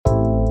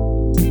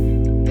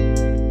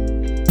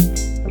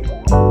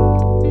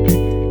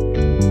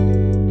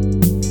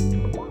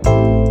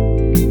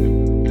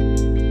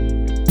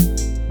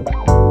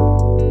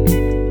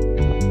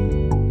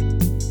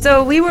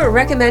we were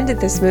recommended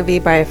this movie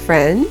by a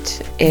friend,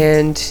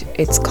 and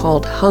it's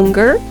called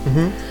Hunger.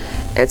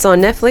 It's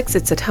on Netflix.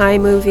 It's a Thai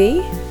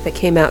movie that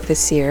came out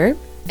this year.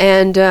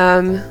 And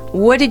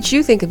what did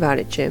you think about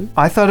it, Jim?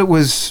 I thought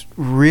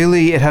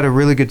it had a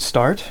really good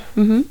start.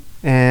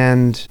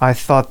 And I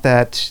thought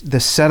that the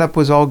setup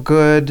was all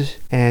good,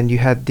 and you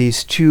had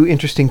these two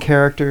interesting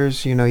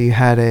characters. You know, you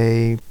had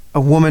a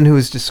woman who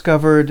was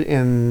discovered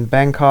in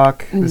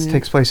Bangkok. This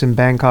takes place in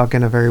Bangkok,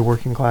 in a very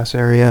working class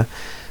area.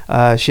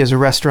 She has a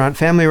restaurant,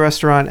 family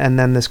restaurant, and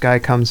then this guy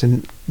comes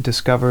and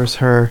discovers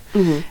her.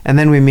 And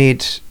then we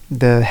meet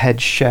the head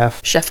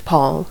chef. Chef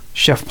Paul.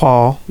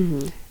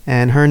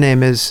 And her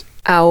name is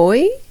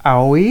Aoi?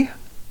 Aoi?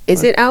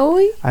 Is it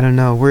Aoi? I don't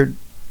know. We're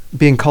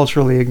being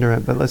culturally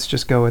ignorant, but let's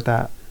just go with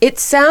that. It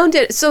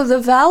sounded... So the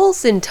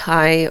vowels in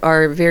Thai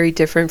are very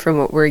different from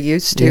what we're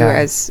used to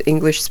as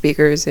English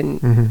speakers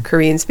and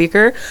Korean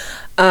speaker.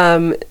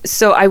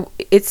 So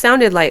it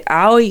sounded like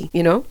Aoi,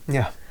 you know?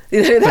 Yeah.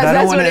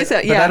 That's what it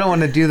said. But I don't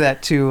want to do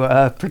that too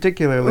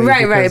particularly.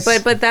 Right.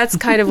 But that's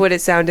kind of what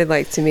it sounded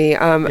like to me.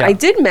 I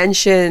did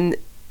mention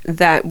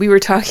that we were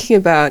talking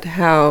about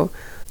how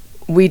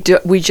we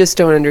just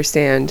don't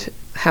understand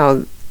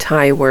how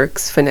Thai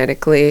works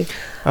phonetically.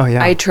 Oh,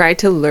 yeah. I tried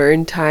to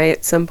learn Thai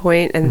at some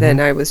point, and then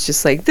I was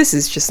just like, this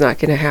is just not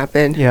going to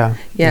happen. Yeah.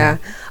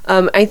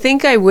 I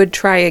think I would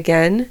try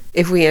again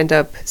if we end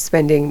up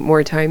spending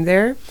more time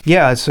there.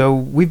 Yeah, so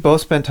we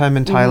both spent time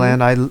in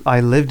Thailand. I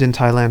lived in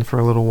Thailand for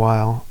a little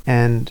while,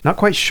 and not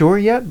quite sure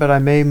yet, but I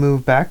may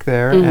move back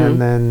there, and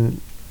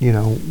then,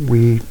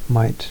 we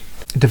might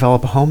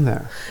develop a home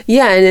there.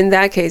 Yeah, and in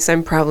that case,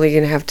 I'm probably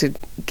going to have to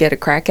get a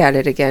crack at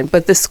it again.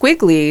 But the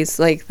squigglies,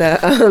 like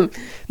the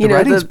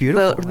writing's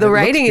beautiful. The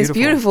writing is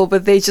beautiful,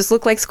 but they just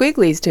look like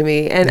squigglies to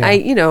me. And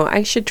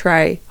I should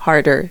try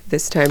harder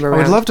this time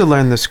around. I would love to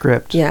learn the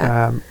script.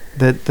 Yeah.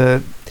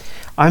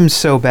 I'm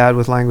so bad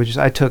with languages.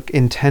 I took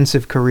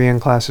intensive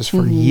Korean classes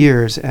for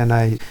years, and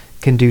I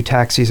can do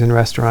taxis in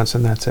restaurants,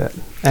 and that's it.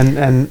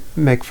 And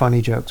make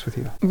funny jokes with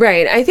you.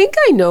 Right. I think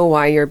I know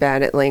why you're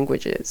bad at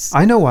languages.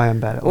 I know why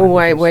I'm bad at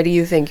languages. Why do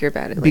you think you're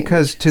bad at languages?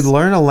 Because to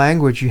learn a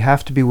language, you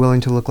have to be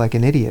willing to look like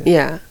an idiot.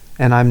 Yeah.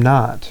 And I'm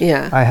not.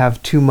 Yeah. I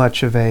have too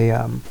much of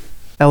a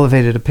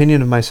elevated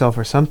opinion of myself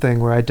or something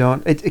where I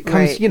don't... It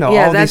comes, right.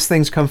 All these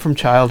things come from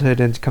childhood,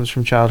 and it comes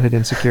from childhood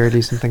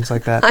insecurities and things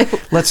like that.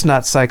 Let's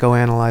not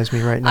psychoanalyze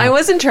me right now. I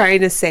wasn't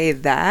trying to say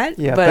that,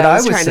 but I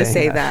was trying to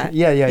say that.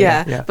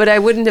 Yeah. But I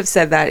wouldn't have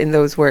said that in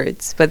those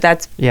words. But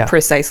that's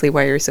precisely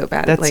why you're so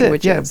bad at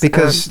languages. Yeah,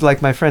 because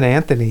like my friend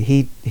Anthony,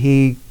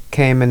 he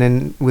came,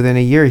 and within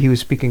a year he was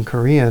speaking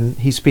Korean.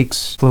 He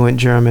speaks fluent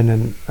German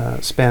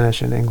and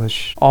Spanish and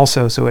English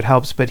also, so it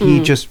helps. But he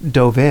just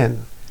dove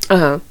in.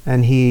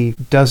 And he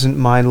doesn't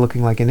mind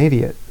looking like an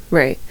idiot.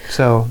 Right.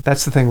 So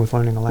that's the thing with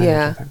learning a language,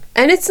 I think.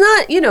 And it's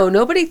not,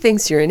 nobody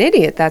thinks you're an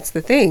idiot. That's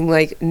the thing.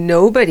 Like,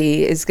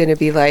 nobody is going to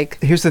be like...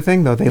 Here's the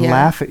thing, though. They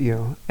laugh at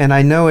you. And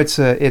I know it's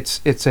a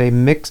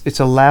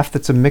laugh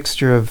that's a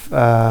mixture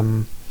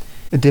of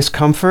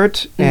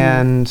discomfort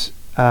and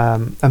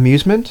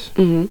amusement.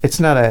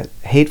 It's not a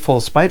hateful,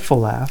 spiteful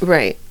laugh.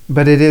 Right.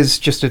 But it is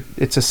just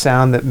it's a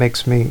sound that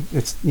makes me,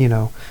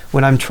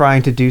 when I'm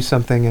trying to do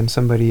something and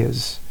somebody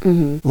is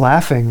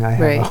laughing, I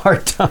have a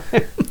hard time.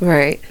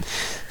 Right.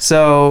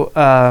 So,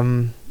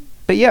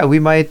 but yeah, we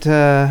might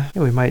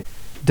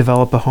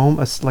develop a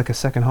home, like a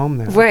second home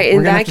there. Right.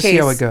 In that case, see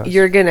how it goes.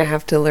 You're going to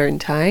have to learn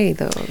Thai,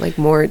 though, like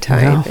more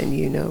Thai than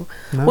you know.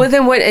 No. Well,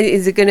 then what,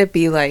 is it going to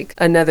be like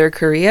another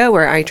Korea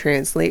where I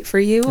translate for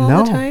you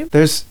all the time?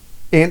 There's...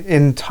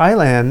 In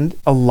Thailand,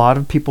 a lot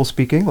of people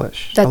speak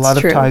English. That's a lot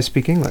true. of Thais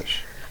speak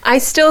English. I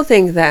still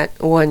think that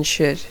one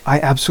should. I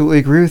absolutely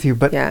agree with you,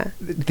 but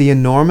the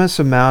enormous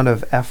amount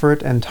of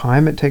effort and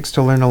time it takes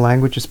to learn a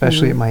language,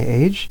 especially at my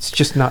age, it's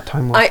just not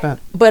time well spent.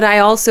 But I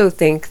also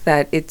think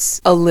that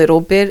it's a little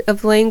bit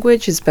of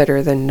language is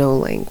better than no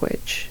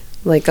language.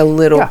 Like a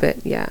little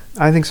bit,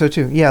 I think so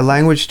too. Yeah,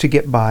 language to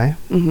get by.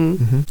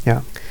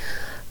 Yeah.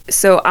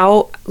 So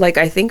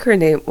I think her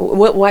name,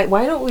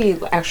 why don't we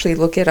actually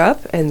look it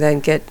up and then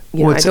get,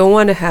 I don't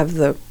want to have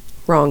the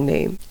wrong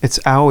name. It's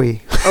Aoi.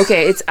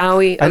 Okay, it's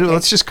Aoi. Okay.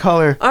 Let's just call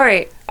her. All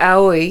right,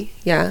 Aoi,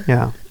 yeah.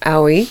 Yeah.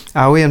 Aoi.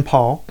 Aoi and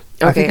Paul.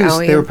 Okay, I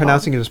think they were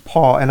pronouncing it as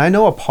Paul, and I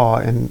know a Paul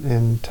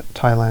in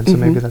Thailand, so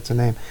maybe that's a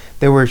name.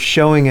 They were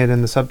showing it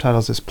in the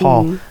subtitles as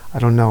Paul. I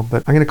don't know,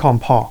 but I'm going to call him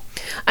Paul.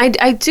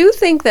 I do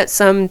think that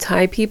some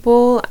Thai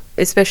people,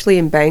 especially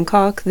in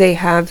Bangkok, they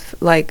have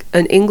like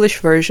an English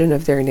version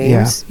of their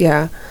names.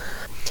 Yeah.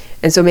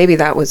 And so maybe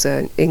that was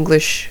an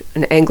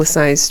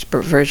anglicized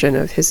version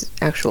of his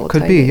actual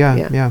Could Thai be,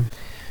 name. yeah.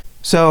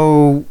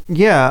 So,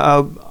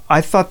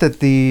 I thought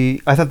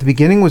the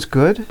beginning was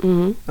good.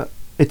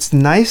 It's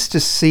nice to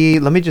see,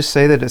 let me just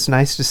say that it's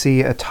nice to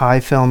see a Thai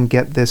film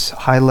get this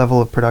high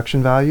level of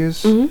production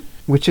values,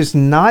 which is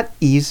not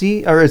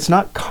easy, or it's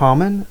not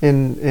common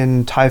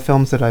in Thai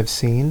films that I've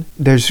seen.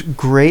 There's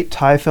great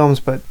Thai films,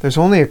 but there's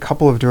only a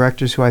couple of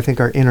directors who I think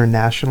are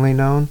internationally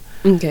known.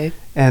 Okay.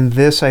 And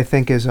this, I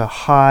think, is a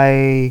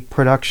high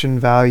production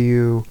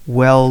value,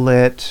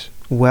 well-lit,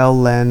 well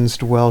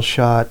lensed, well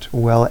shot,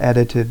 well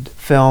edited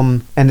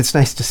film, and it's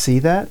nice to see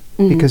that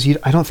because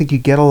I don't think you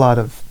get a lot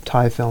of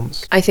Thai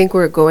films. I think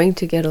we're going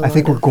to get a lot. I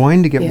think we're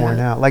going to get more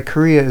now. Like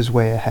Korea is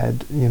way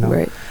ahead,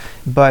 Right.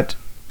 But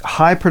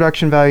high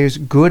production values,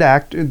 good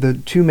the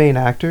two main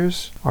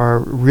actors are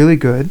really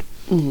good.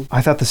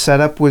 I thought the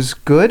setup was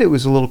good. It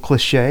was a little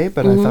cliche,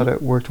 but I thought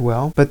it worked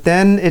well. But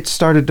then it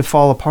started to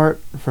fall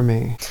apart for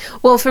me.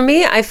 Well, for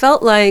me, I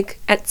felt like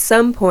at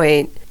some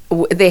point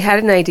they had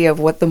an idea of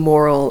what the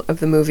moral of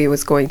the movie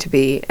was going to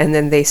be, and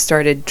then they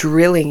started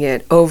drilling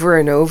it over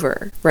and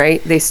over,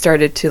 right? They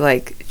started to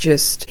like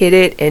just hit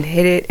it and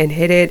hit it and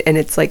hit it, and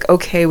it's like,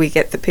 okay, we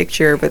get the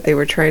picture, but they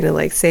were trying to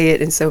like say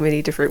it in so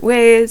many different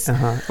ways.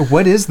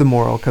 What is the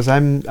moral? Because I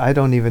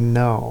don't even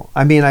know.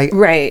 I mean,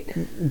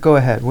 Right. Go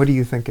ahead. What do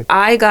you think?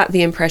 I got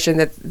the impression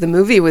that the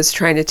movie was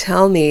trying to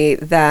tell me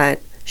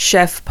that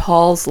Chef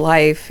Paul's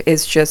life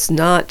is just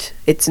not,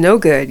 it's no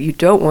good. You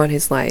don't want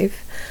his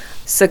life.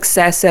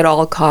 Success at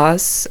all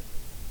costs,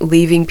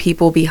 leaving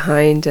people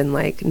behind and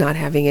like not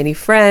having any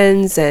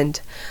friends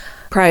and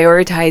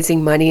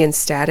prioritizing money and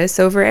status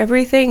over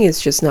everything is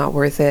just not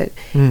worth it.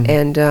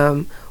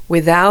 And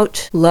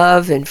without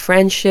love and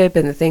friendship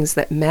and the things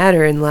that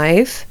matter in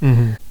life,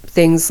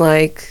 things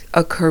like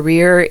a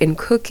career in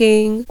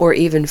cooking or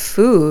even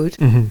food,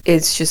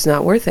 it's just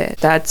not worth it.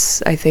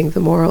 That's, I think, the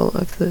moral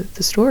of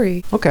the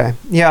story. Okay.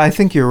 Yeah, I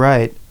think you're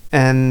right.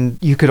 And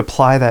you could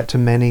apply that to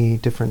many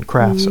different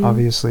crafts,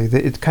 obviously.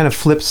 It kind of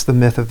flips the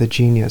myth of the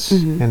genius,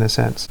 in a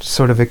sense,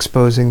 sort of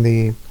exposing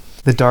the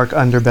dark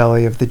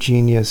underbelly of the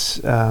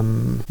genius,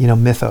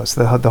 mythos,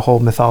 the whole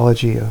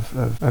mythology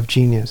of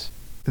genius.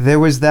 There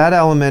was that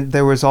element.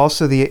 There was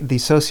also the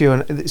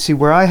socio... See,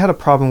 where I had a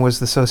problem was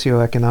the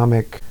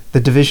socioeconomic, the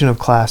division of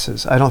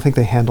classes. I don't think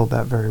they handled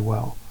that very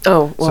well.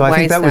 Oh, well, so I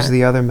think that was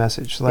the other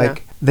message.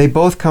 Like, they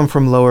both come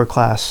from lower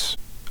class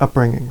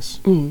upbringings.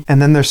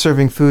 And then they're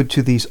serving food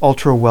to these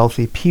ultra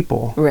wealthy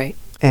people. Right.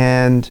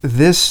 And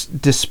this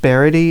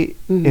disparity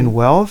in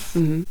wealth,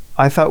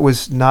 I thought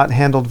was not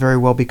handled very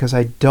well because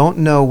I don't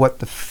know what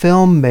the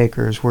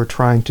filmmakers were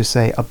trying to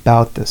say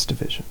about this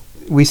division.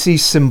 We see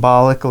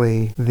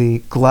symbolically the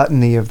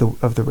gluttony of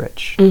the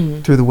rich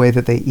through the way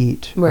that they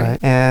eat. Right.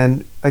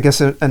 And I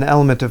guess an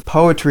element of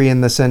poetry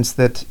in the sense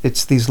that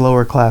it's these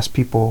lower class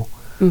people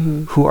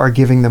who are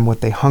giving them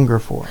what they hunger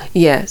for.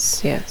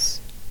 Yes, yes.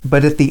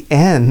 But at the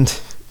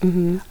end,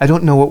 I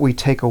don't know what we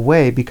take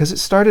away because it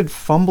started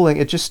fumbling.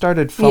 It just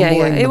started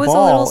fumbling it the was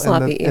ball a little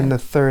sloppy, in the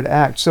third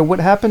act. So what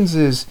happens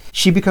is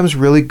she becomes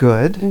really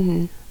good.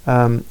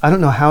 I don't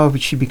know how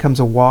she becomes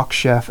a wok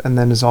chef and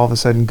then is all of a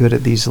sudden good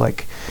at these,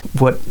 like,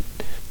 what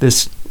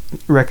this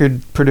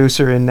record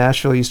producer in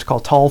Nashville used to call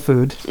tall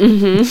food.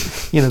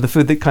 The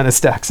food that kind of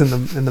stacks in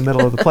the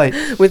middle of the plate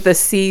with the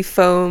sea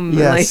foam.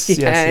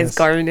 Yes.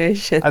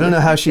 Garnish. I don't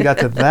know how she got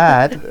to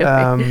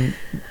that,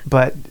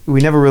 but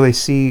we never really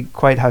see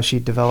quite how she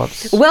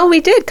develops. Well,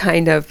 we did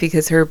kind of,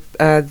 because her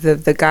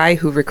the guy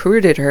who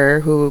recruited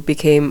her, who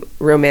became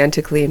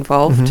romantically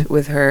involved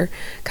with her,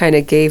 kind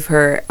of gave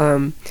her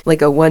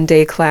like a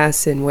one-day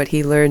class in what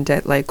he learned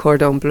at like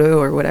Cordon Bleu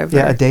or whatever.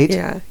 Yeah, a date.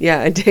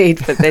 Yeah, a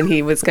date. But then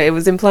it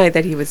was implied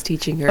that he was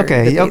teaching her.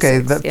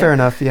 Fair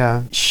enough.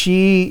 Yeah,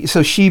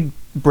 she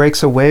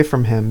breaks away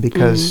from him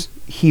because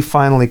he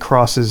finally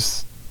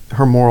crosses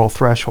her moral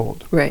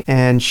threshold. Right.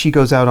 And she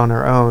goes out on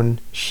her own.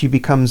 She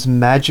becomes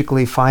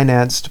magically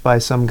financed by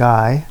some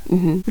guy,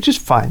 which is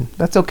fine.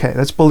 That's okay.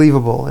 That's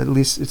believable. At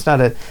least it's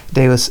not a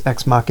deus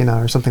ex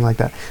machina or something like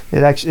that.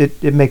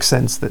 It makes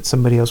sense that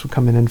somebody else would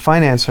come in and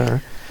finance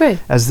her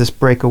as this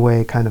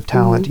breakaway kind of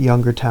talent,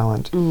 younger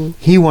talent.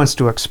 He wants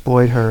to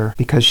exploit her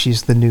because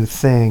she's the new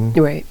thing.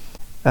 Right.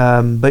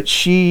 But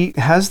she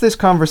has this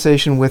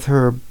conversation with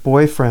her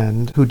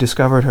boyfriend who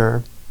discovered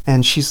her.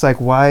 And she's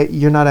like, why?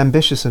 You're not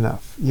ambitious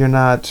enough. You're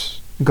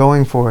not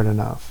going for it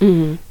enough.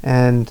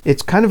 And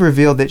it's kind of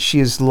revealed that she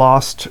has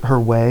lost her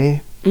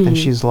way and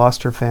she's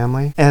lost her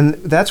family. And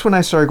that's when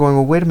I started going,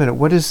 well, wait a minute.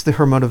 What is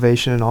her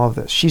motivation in all of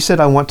this? She said,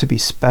 I want to be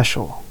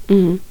special.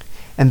 And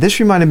this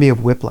reminded me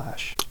of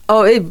Whiplash.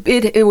 Oh,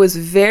 it was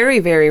very,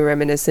 very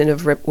reminiscent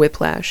of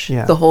Whiplash,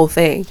 the whole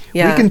thing.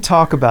 Yeah. We can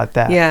talk about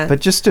that. Yeah. But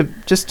just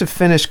to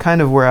finish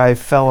kind of where I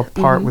fell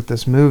apart with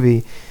this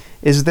movie,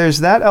 is there's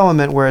that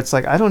element where it's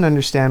like, I don't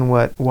understand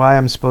why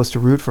I'm supposed to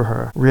root for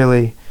her,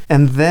 really.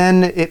 And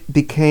then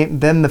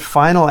then the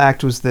final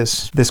act was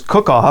this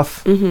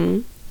cook-off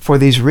for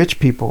these rich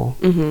people.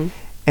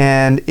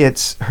 And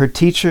it's her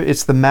teacher,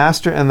 it's the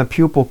master and the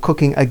pupil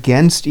cooking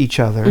against each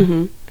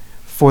other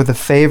for the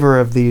favor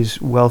of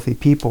these wealthy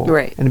people.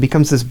 Right. And it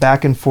becomes this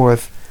back and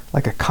forth,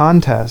 like a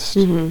contest,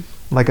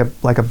 like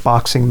a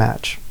boxing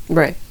match.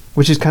 Right.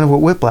 Which is kind of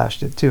what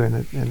Whiplash did too, in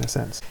a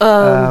sense.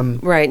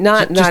 Right,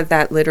 not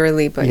that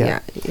literally, but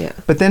yeah.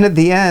 But then at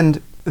the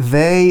end,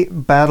 they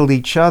battled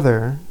each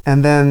other,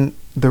 and then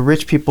the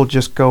rich people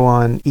just go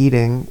on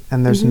eating,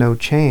 and there's no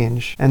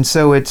change. And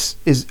so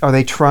are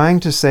they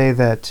trying to say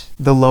that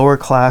the lower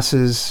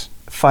classes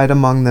fight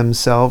among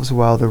themselves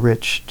while the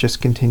rich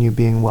just continue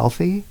being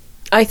wealthy?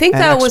 I think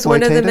and that was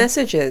one of the exploitative?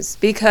 messages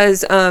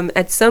because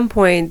at some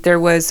point there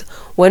was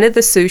one of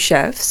the sous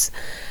chefs.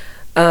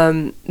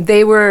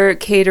 They were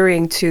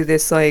catering to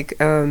this like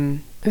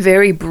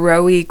very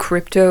broy,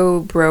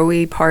 crypto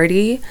broy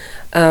party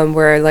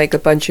where like a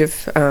bunch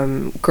of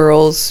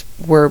girls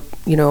were,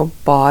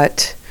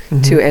 bought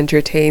to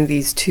entertain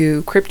these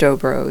two crypto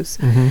bros.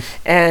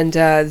 And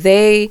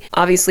they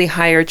obviously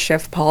hired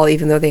Chef Paul,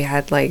 even though they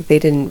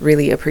didn't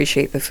really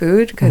appreciate the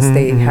food because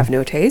they have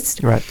no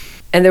taste. Right.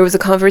 And there was a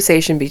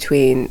conversation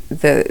between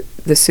the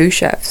sous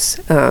chefs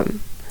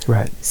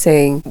Right.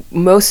 saying,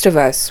 most of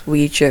us,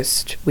 we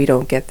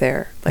don't get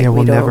there. Like, Yeah,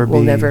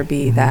 we'll never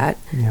be that.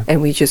 Yeah.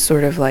 And we just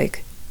sort of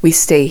like, we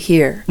stay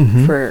here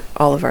for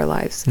all of our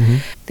lives.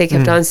 They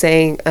kept on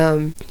saying,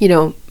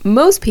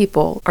 most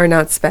people are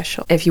not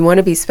special. If you want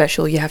to be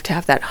special, you have to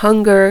have that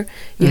hunger.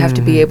 You have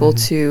to be able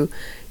to,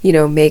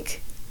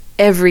 make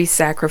every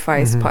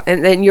sacrifice.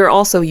 And then you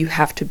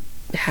have to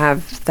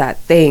have that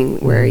thing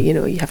where,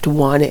 you have to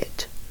want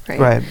it.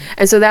 Right.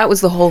 And so that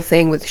was the whole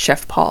thing with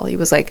Chef Paul. He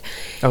was like,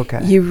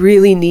 Okay. you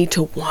really need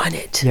to want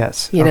it.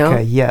 Yes. You know?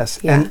 Okay. Yes.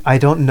 Yeah. And I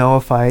don't know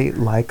if I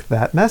like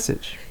that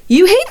message.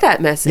 You hate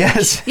that message.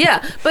 Yes.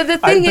 Yeah. But the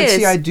thing is,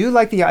 see, I do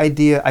like the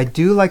idea. I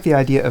do like the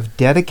idea of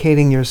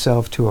dedicating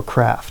yourself to a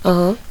craft,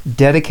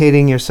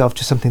 dedicating yourself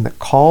to something that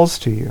calls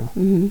to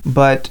you.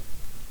 But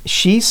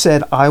she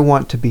said, "I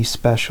want to be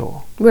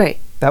special." right.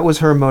 That was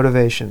her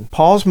motivation.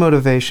 Paul's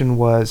motivation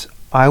was,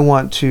 "I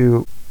want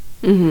to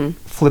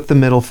flip the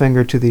middle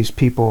finger to these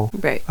people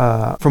Right.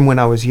 from when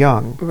I was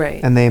young, Right.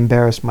 and they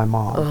embarrassed my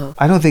mom."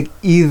 I don't think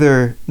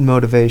either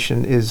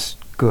motivation is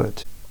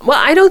good. Well,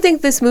 I don't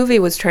think this movie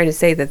was trying to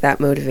say that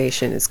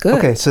motivation is good.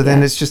 Okay, so then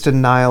Yeah. it's just a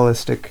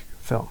nihilistic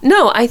film.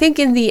 No, I think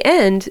in the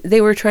end,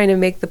 they were trying to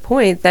make the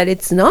point that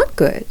it's not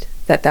good,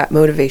 that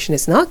motivation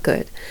is not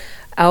good.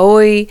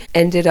 Aoi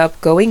ended up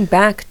going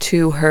back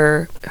to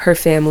her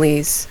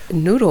family's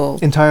noodle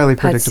Entirely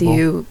predictable.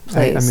 Patsu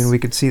place. I mean, we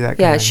could see that.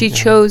 Yeah, coming, she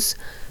chose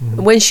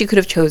when she could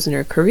have chosen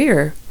her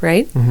career,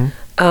 right?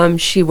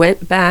 She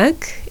went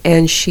back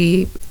and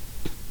she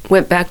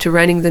went back to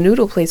running the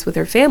noodle place with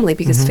her family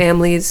because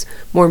family is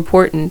more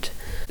important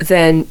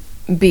than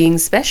being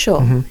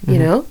special, you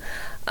know?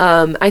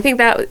 I think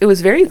that it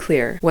was very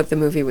clear what the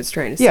movie was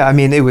trying to say. Yeah, I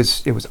mean, it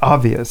was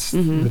obvious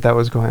that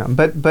was going on,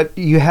 but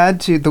you had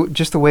to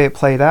just the way it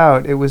played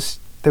out. There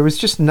was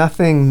just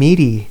nothing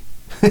meaty,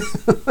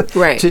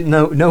 Right.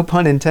 No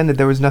pun intended.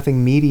 There was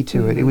nothing meaty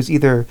to it. It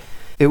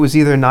was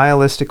either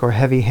nihilistic or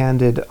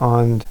heavy-handed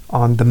on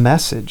the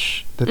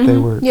message that they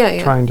were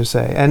trying to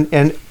say,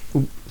 and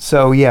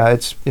so yeah,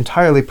 it's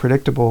entirely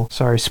predictable.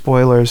 Sorry,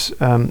 spoilers.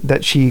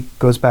 That she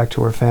goes back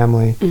to her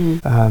family.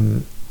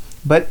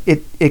 But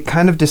it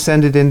kind of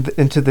descended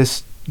into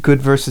this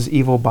good versus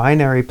evil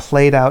binary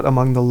played out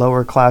among the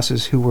lower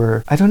classes who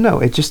were, I don't know,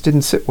 it just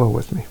didn't sit well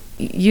with me.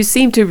 You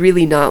seem to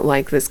really not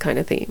like this kind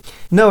of theme.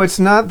 No, it's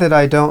not that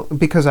I don't,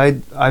 because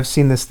I've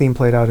seen this theme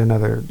played out in a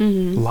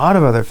lot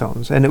of other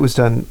films, and it was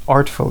done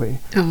artfully.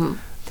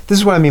 This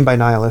is what I mean by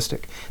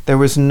nihilistic. There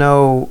was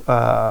nothing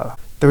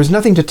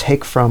to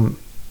take from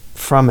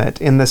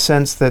it, in the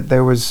sense that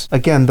there was,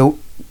 again,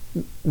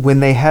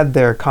 when they had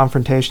their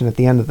confrontation at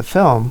the end of the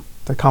film,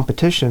 the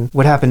competition,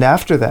 what happened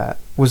after that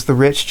was the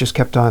rich just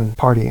kept on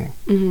partying.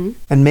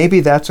 And maybe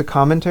that's a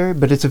commentary,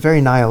 but it's a very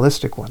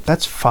nihilistic one.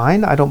 That's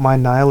fine. I don't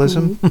mind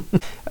nihilism.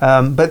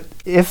 But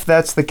if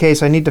that's the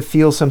case, I need to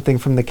feel something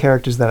from the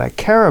characters that I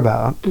care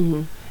about.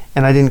 And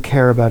I didn't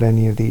care about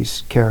any of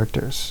these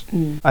characters.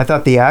 I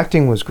thought the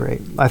acting was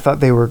great. I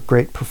thought they were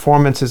great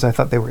performances. I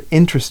thought they were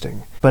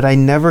interesting. But I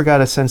never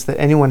got a sense that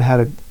anyone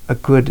had a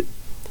good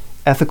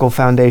ethical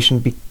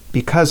foundation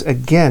because,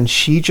 again,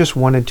 she just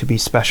wanted to be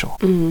special.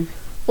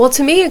 Well,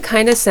 to me, it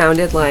kind of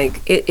sounded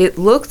like, it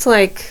looked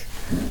like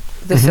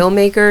the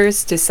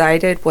filmmakers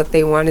decided what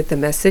they wanted the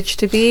message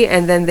to be,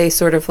 and then they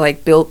sort of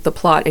like built the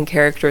plot and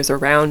characters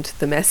around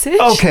the message.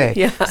 Okay.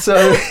 Yeah.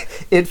 So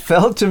it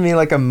felt to me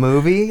like a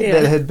movie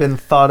that had been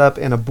thought up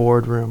in a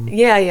boardroom.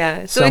 Yeah,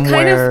 yeah. So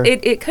somewhere.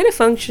 it kind of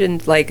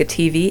functioned like a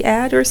TV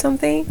ad or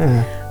something.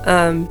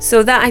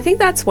 So that, I think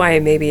that's why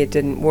maybe it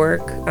didn't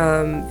work.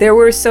 There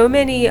were so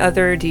many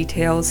other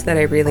details that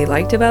I really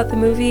liked about the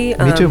movie.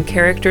 Me too.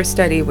 Character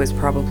study was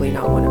probably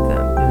not one of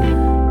them.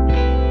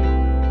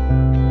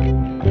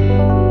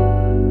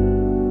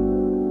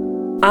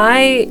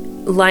 I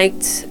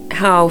liked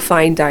how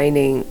fine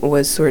dining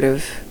was sort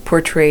of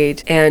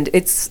portrayed, and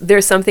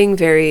there's something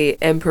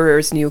very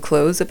Emperor's New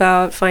Clothes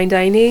about fine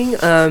dining.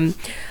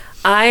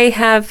 I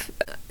have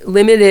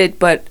limited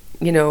but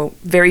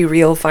very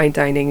real fine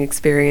dining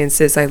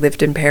experiences. I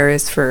lived in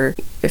Paris for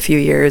a few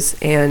years,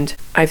 and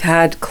I've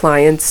had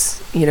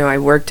clients, I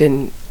worked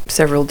in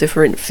several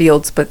different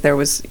fields, but there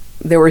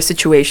were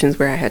situations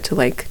where I had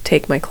to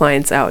take my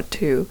clients out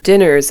to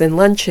dinners and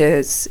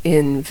lunches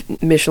in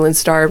Michelin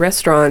star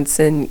restaurants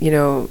and,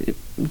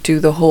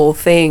 do the whole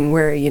thing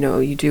where,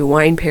 you do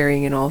wine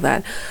pairing and all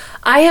that.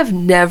 I have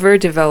never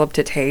developed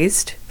a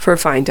taste for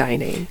fine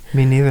dining.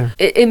 Me neither.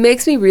 It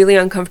makes me really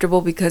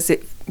uncomfortable because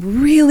it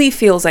really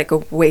feels like a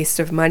waste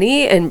of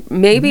money. And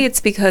maybe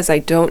it's because I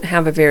don't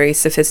have a very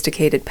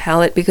sophisticated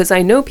palate, because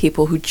I know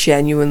people who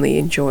genuinely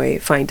enjoy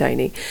fine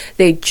dining.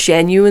 They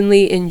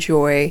genuinely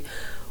enjoy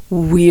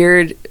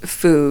weird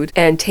food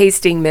and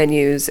tasting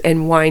menus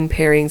and wine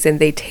pairings, and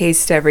they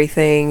taste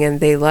everything, and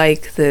they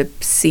like the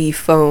sea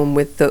foam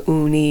with the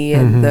uni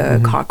and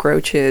the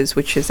cockroaches,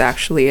 which is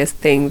actually a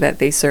thing that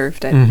they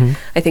served at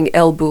I think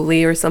El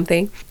Bulli or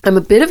something. I'm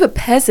a bit of a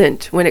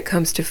peasant when it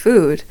comes to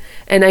food,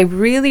 and I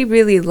really,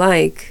 really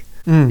like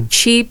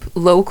cheap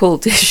local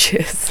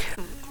dishes.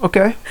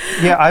 Okay.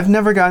 Yeah, I've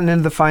never gotten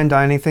into the fine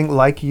dining thing.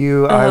 Like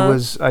you,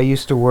 I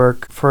used to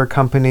work for a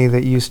company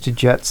that used to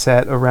jet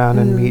set around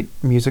and meet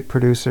music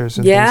producers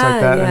and things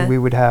like that. And we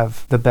would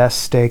have the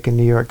best steak in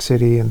New York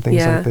City and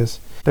things like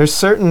this. There's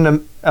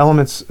certain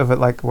elements of it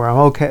like where I'm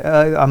okay.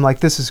 I'm like,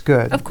 this is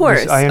good. Of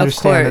course. I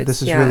understand that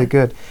this is really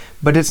good.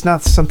 But it's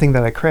not something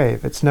that I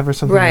crave. It's never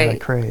something that I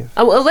crave.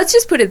 Well, let's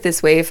just put it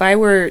this way. If I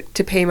were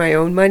to pay my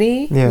own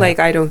money, like,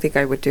 I don't think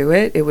I would do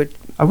it.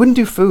 I wouldn't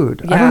do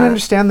food. I don't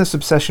understand this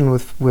obsession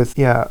with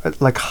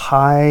like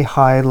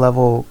high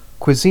level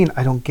cuisine.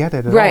 I don't get it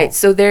at all. Right.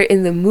 So there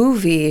in the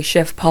movie,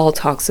 Chef Paul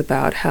talks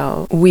about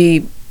how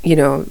we,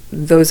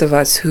 those of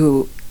us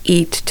who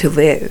eat to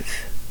live,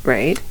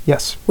 right?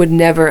 Yes. Would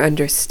never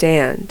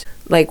understand.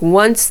 Like,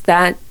 once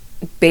the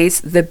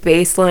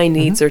baseline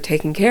needs are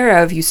taken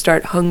care of, you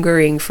start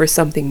hungering for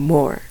something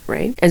more,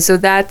 right? And so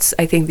that's,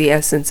 I think, the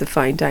essence of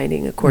fine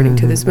dining, according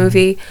to this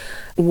movie.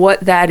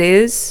 What that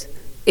is,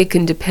 it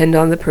can depend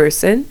on the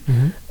person.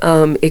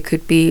 It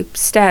could be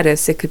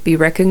status, it could be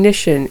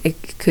recognition,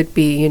 it could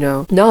be,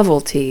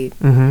 novelty.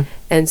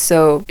 And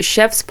so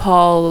Chef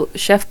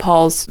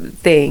Paul's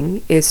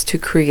thing is to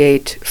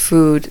create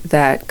food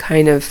that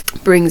kind of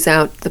brings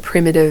out the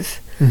primitive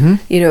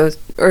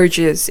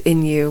urges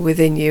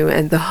within you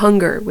and the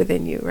hunger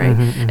within you, right?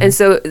 And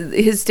so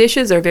his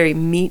dishes are very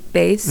meat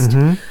based.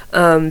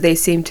 They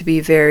seem to be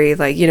very,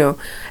 like,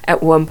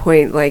 at one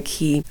point, like,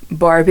 he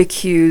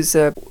barbecues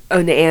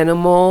an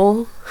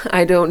animal.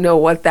 I don't know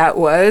what that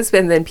was,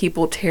 and then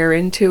people tear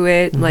into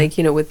it, like,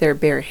 with their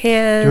bare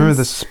hands. Do you remember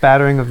the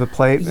spattering of the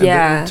plate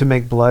to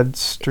make blood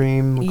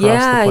stream across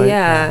the plate?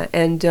 Yeah.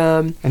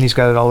 And he's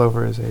got it all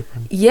over his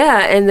apron.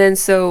 Yeah, and then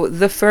so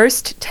the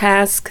first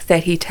task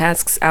that he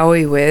tasks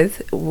Aoi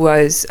with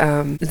was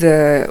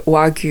the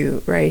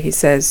Wagyu, right? He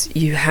says,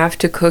 you have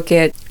to cook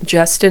it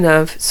just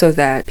enough so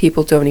that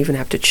people don't even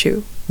have to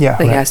chew. Yeah,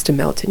 like, it has to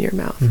melt in your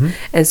mouth.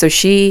 And so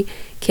she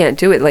can't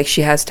do it. Like,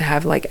 she has to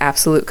have, like,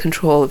 absolute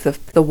control of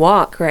the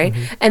wok, right?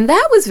 And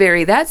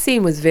that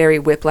scene was very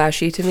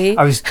whiplashy to me.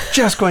 I was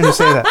just going to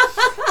say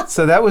that.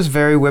 So that was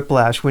very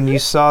whiplash when you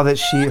saw that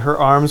her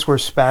arms were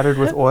spattered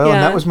with oil,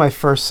 and that was my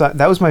first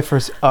moment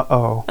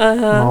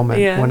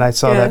when I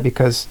saw that,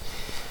 because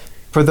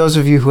for those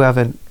of you who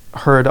haven't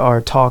heard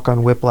our talk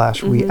on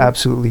Whiplash, we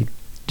absolutely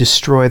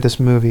destroy this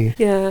movie.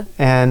 Yeah.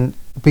 And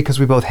because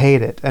we both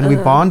hate it, and we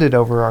bonded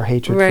over our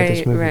hatred for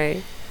this movie.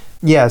 Right.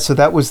 Yeah, so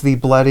that was the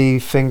bloody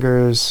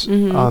fingers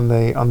on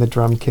the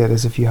drum kit,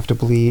 as if you have to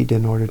bleed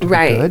in order to be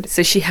good.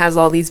 So she has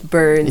all these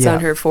burns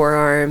on her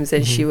forearms,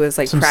 and she was,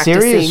 like, some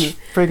practicing serious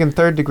friggin'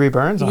 third-degree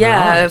burns on her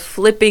arms.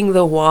 flipping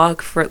the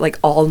wok for, like,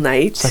 all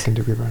night.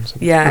 Second-degree burns.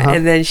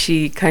 And then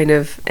she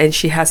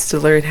she has to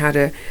learn how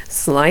to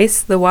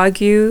slice the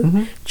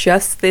Wagyu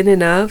just thin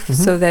enough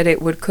so that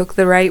it would cook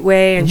the right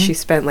way, and she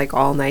spent, like,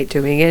 all night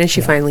doing it, and she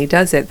finally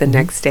does it the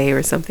next day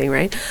or something,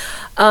 right?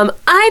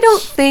 I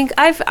don't think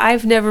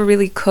I've never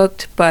really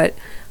cooked, but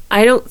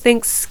I don't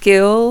think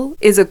skill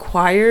is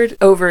acquired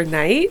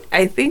overnight.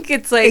 I think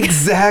it's like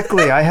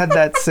exactly. I had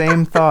that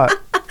same thought.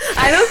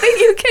 I don't think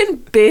you can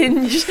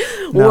binge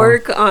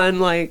work on,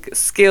 like,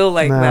 skill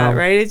like that,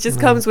 right? It just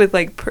comes with,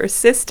 like,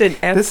 persistent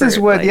effort. This is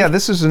what,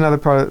 this is another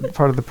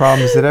part of the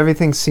problem, is that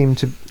everything seemed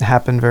to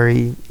happen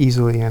very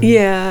easily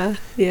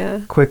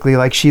and quickly.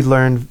 Like, she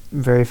learned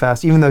very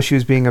fast, even though she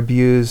was being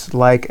abused,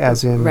 like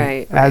as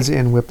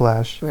in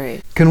Whiplash.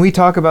 Right. Can we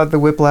talk about the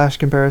Whiplash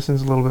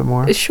comparisons a little bit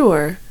more?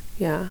 Sure.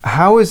 Yeah.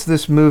 How is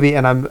this movie,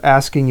 and I'm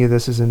asking you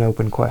this as an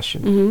open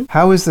question,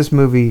 how is this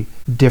movie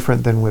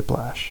different than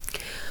Whiplash?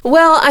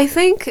 Well, I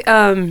think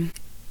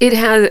it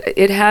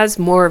has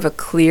more of a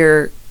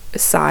clear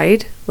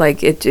side.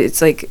 Like, it's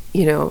like,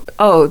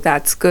 oh,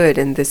 that's good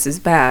and this is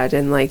bad,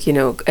 and, like,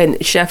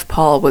 and Chef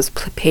Paul was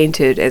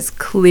painted as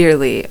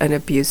clearly an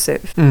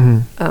abusive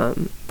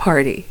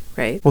party,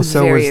 right? Well,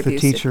 so was the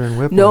abusive. Teacher in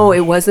Whiplash. No,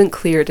 it wasn't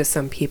clear to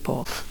some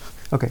people.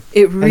 Okay.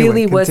 It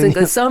really wasn't.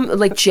 Because some,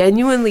 like,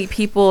 genuinely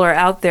people are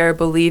out there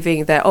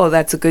believing that, oh,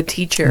 that's a good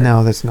teacher.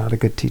 No, that's not a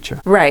good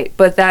teacher. Right.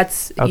 But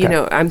that's,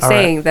 I'm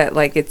saying that,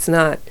 like, it's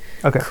not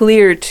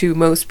clear to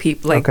most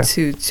people, like,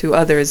 to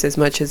others as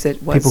much as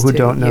it was people who to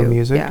don't know you.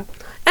 music. Yeah.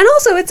 And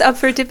also, it's up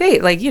for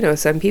debate. Like,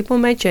 some people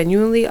might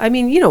genuinely,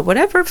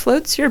 whatever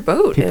floats your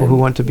boat. People who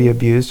want to be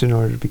abused in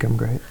order to become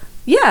great.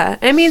 Yeah,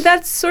 I mean,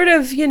 that's sort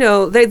of,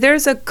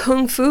 there's a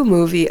kung fu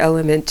movie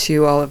element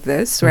to all of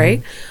this,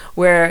 right?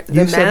 where the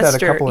You've said that a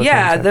master, couple of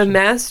yeah, times, the actually.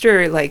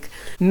 master like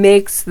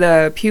makes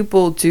the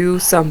pupil do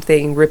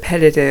something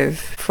repetitive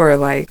for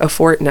like a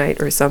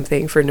fortnight or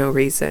something for no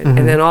reason,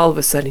 and then all of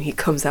a sudden he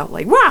comes out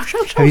like, wow,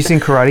 Have you seen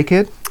Karate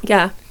Kid?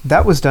 Yeah,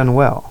 That was done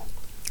well.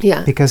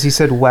 yeah, Because he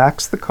said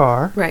wax the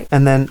car, Right.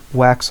 and then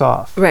wax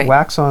off. Right.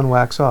 Wax on,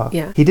 wax off.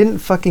 Yeah. He didn't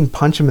fucking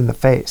punch him in the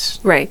face.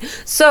 right.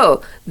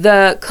 So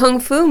the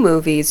kung fu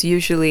movies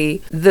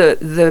usually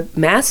the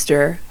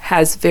master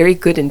has very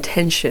good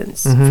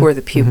intentions for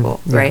the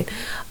pupil, yeah. right?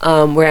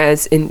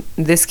 Whereas in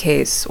this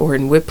case, or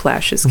in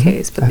Whiplash's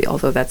case, but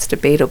although that's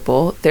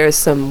debatable, there's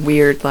some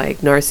weird like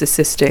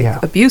narcissistic Yeah.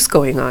 abuse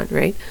going on,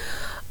 right?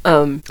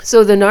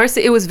 So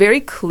it was very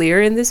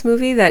clear in this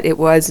movie that it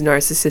was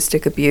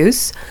narcissistic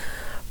abuse,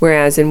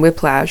 whereas in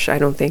Whiplash, I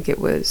don't think it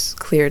was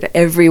clear to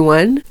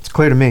everyone. It's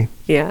clear to me.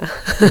 Yeah.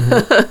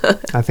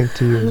 I think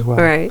to you as well.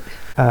 Right.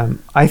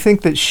 I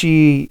think that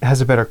she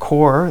has a better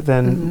core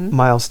than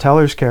Miles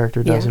Teller's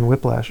character does Yeah. in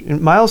Whiplash.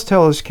 Miles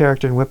Teller's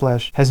character in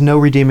Whiplash has no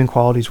redeeming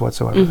qualities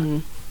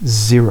whatsoever.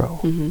 Zero.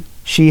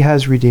 She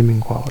has redeeming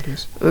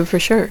qualities. For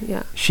sure,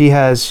 yeah. She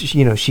has,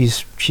 you know,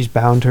 she's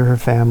bound to her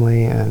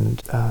family,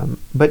 and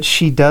but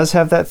she does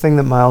have that thing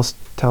that Miles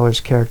Teller's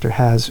character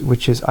has,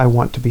 which is I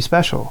want to be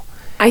special.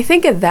 I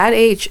think at that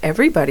age,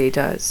 everybody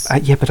does.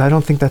 Yeah, but I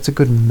don't think that's a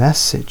good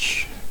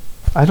message.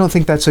 I don't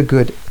think that's a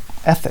good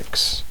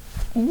ethics.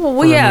 Well,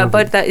 for a yeah,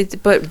 movie.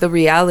 but the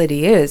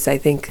reality is, I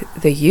think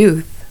the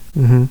youth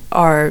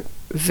are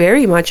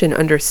very much and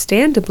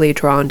understandably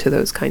drawn to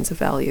those kinds of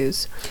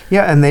values.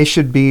 Yeah, and they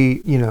should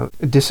be, you know,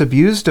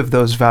 disabused of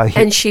those values.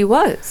 And she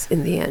was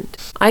in the end.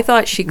 I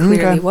thought she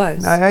clearly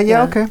was.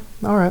 Yeah, okay.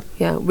 All right.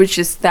 Yeah, which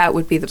is that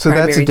would be the So that's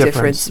a primary difference.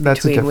 difference That's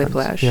a between difference,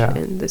 Whiplash yeah.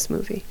 and this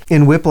movie.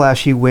 In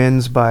Whiplash, he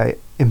wins by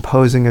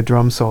imposing a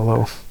drum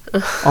solo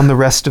on the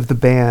rest of the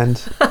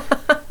band.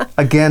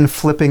 Again,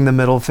 flipping the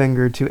middle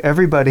finger to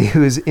everybody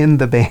who is in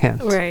the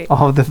band. Right.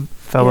 All of the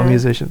fellow Yeah.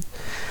 musicians.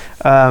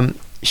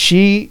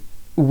 She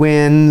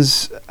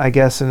wins, I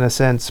guess, in a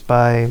sense,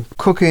 by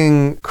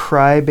cooking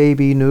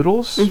crybaby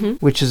noodles,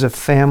 which is a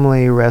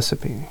family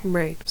recipe.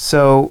 Right.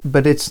 So,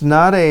 but it's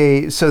not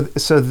so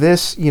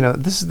this, you know,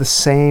 this is the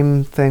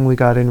same thing we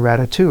got in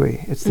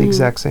Ratatouille. It's the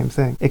exact same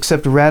thing.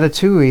 Except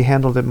Ratatouille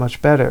handled it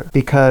much better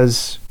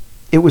because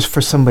it was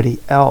for somebody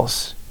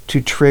else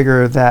to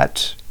trigger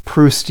that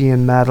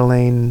Proustian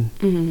Madeleine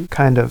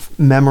kind of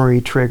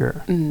memory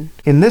trigger.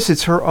 In this,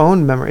 it's her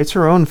own memory. It's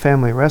her own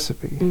family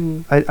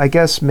recipe. I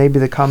guess maybe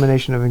the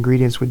combination of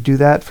ingredients would do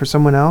that for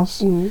someone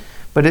else,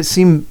 but it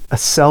seemed a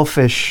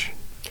selfish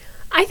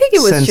I think it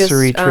was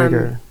sensory just,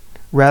 trigger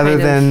rather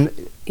kind of-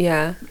 than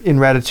Yeah. in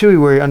Ratatouille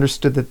where he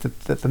understood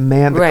that the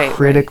man, the Right,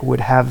 critic right.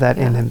 would have that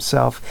in Yeah.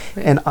 himself.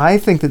 Right. And I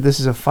think that this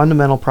is a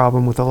fundamental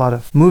problem with a lot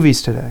of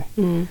movies today,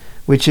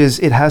 which is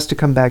it has to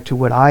come back to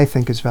what I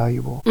think is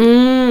valuable.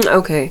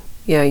 Okay.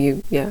 Yeah,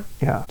 yeah.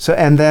 Yeah. So,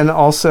 and then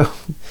also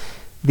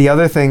the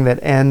other thing that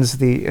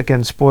ends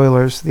again,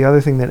 spoilers, the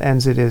other thing that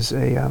ends it is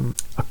a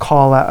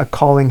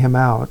calling him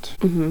out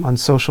on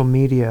social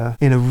media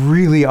in a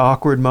really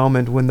awkward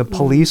moment when the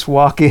police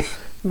walk in.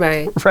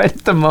 Right. Right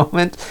at the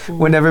moment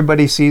when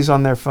everybody sees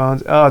on their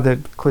phones, oh, the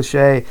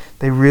cliche,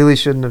 they really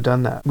shouldn't have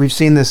done that. We've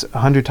seen this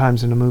 100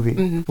 times in a movie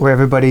where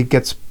everybody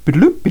gets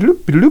bidoop, bidoop,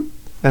 bidoop,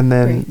 and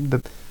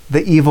then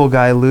the evil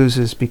guy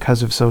loses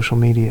because of social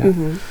media.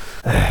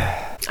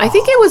 I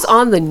think it was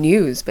on the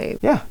news, babe.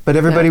 Yeah, but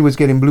everybody was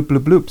getting bloop, bloop,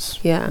 bloops.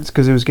 Yeah. It's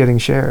because it was getting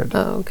shared.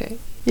 Oh, okay.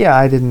 Yeah,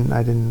 I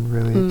didn't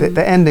really,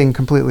 the ending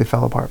completely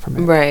fell apart for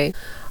me. Right.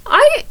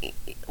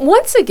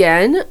 Once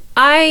again,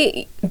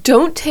 I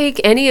don't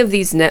take any of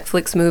these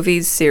Netflix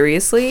movies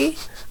seriously.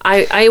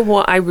 I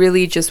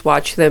really just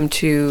watch them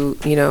to,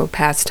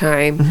 pass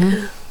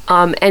time.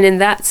 And in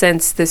that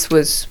sense, this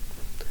was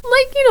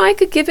like, I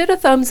could give it a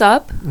thumbs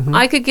up.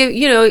 I could give,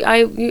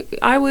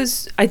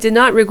 I did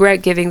not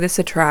regret giving this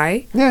a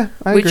try. Yeah,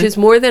 I which agree. is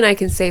more than I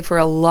can say for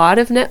a lot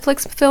of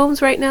Netflix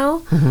films right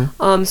now.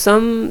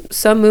 Some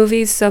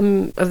movies,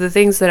 some of the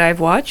things that I've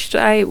watched,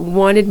 I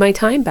wanted my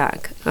time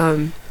back.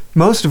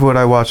 Most of what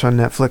I watch on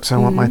Netflix, I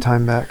want my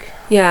time back.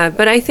 Yeah,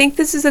 but I think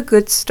this is a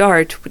good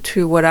start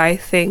to what I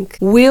think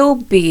will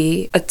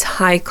be a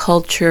Thai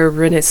culture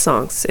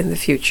renaissance in the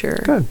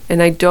future. Good.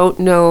 And I don't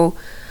know.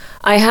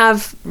 I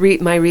have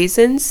my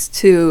reasons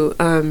to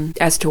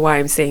as to why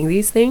I'm saying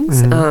these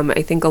things.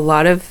 I think a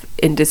lot of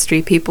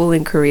industry people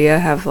in Korea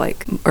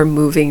are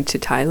moving to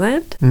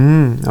Thailand.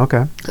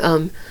 Okay.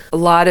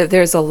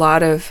 There's a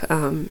lot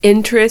of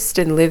interest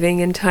in living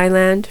in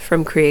Thailand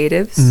from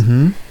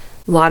creatives.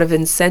 A lot of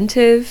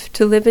incentive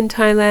to live in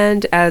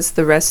Thailand as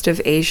the rest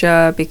of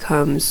Asia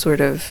becomes sort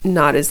of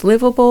not as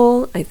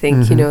livable. I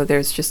think,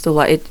 there's just a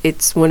lot.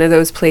 It's one of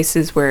those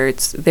places where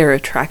they're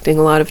attracting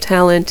a lot of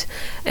talent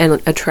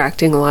and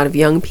attracting a lot of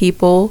young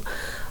people.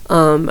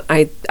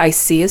 I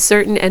see a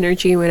certain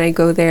energy when I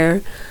go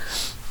there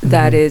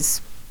that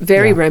is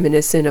very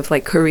reminiscent of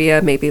like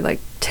Korea, maybe like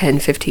 10,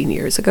 15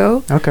 years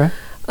ago. Okay.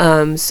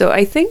 So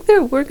I think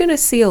that we're going to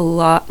see a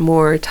lot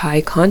more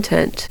Thai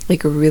content,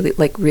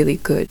 really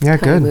good Thai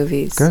good.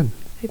 movies. Good.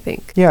 I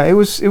think. Yeah, it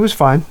was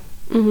fine.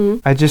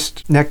 I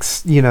just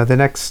the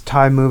next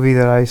Thai movie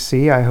that I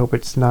see, I hope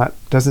it's not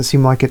doesn't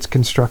seem like it's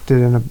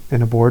constructed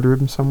in a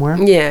boardroom somewhere.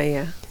 Yeah,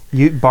 yeah.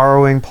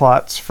 Borrowing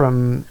plots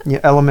from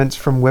elements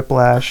from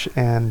Whiplash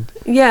and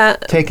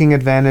taking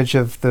advantage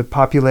of the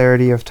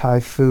popularity of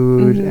Thai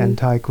food and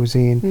Thai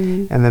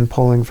cuisine, and then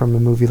pulling from a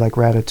movie like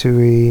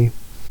Ratatouille.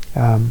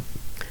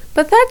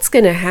 But that's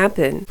gonna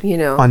happen,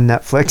 on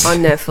Netflix. On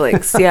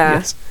Netflix, yeah.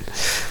 Yes.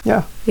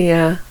 Yeah.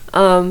 Yeah.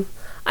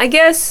 I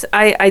guess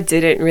I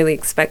didn't really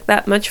expect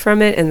that much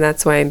from it, and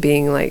that's why I'm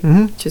being like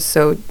just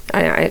so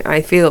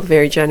I feel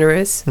very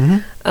generous.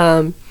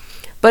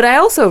 But I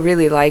also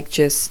really like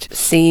just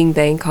seeing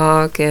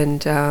Bangkok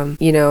and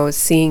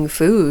seeing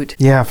food.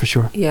 Yeah, for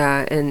sure.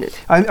 Yeah, and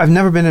I've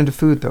never been into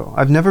food though.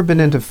 I've never been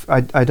into.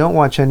 I don't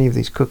watch any of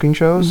these cooking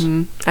shows.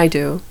 I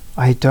do.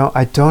 I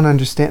don't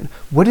understand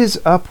what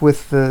is up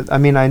with the. I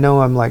mean, I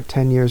know I'm like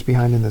 10 years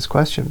behind in this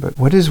question, but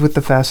what is with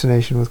the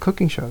fascination with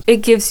cooking shows?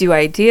 It gives you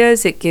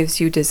ideas. It gives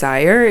you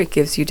desire. It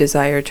gives you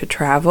desire to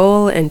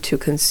travel and to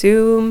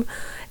consume.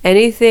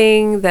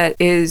 Anything that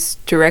is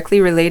directly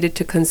related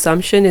to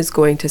consumption is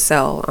going to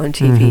sell on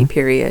TV,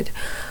 period.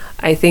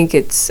 I think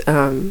it's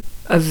a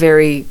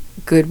very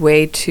good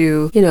way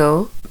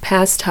to,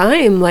 pass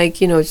time. Like,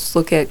 just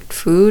look at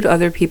food,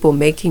 other people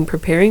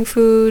preparing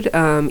food,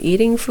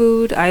 eating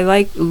food. I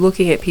like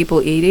looking at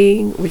people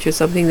eating, which is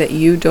something that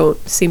you don't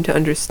seem to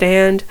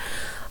understand.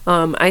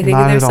 I think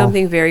there's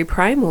something very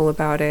primal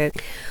about it.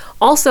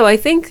 Also, I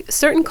think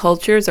certain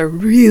cultures are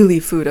really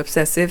food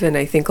obsessive, and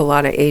I think a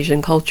lot of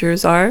Asian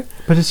cultures are.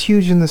 But it's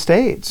huge in the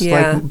States.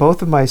 Yeah. Like,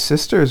 both of my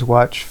sisters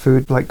watch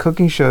food, like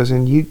cooking shows,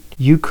 and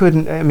you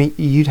couldn't, I mean,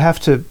 you'd have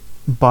to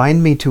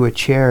bind me to a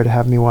chair to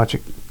have me watch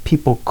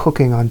people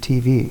cooking on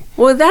TV.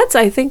 Well, that's,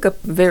 I think, a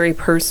very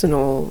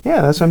personal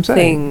that's what I'm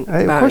saying.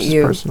 thing about of course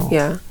you. It's personal.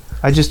 Yeah.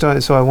 I just,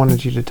 so I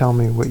wanted you to tell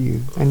me what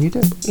you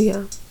did.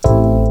 Yeah.